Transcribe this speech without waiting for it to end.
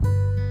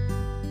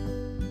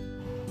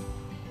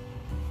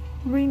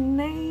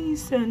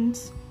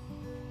renaissance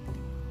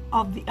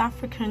of the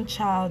African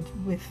child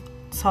with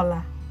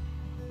Tola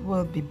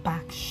will be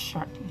back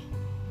shortly.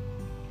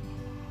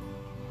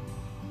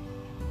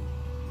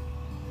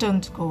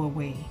 Don't go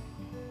away.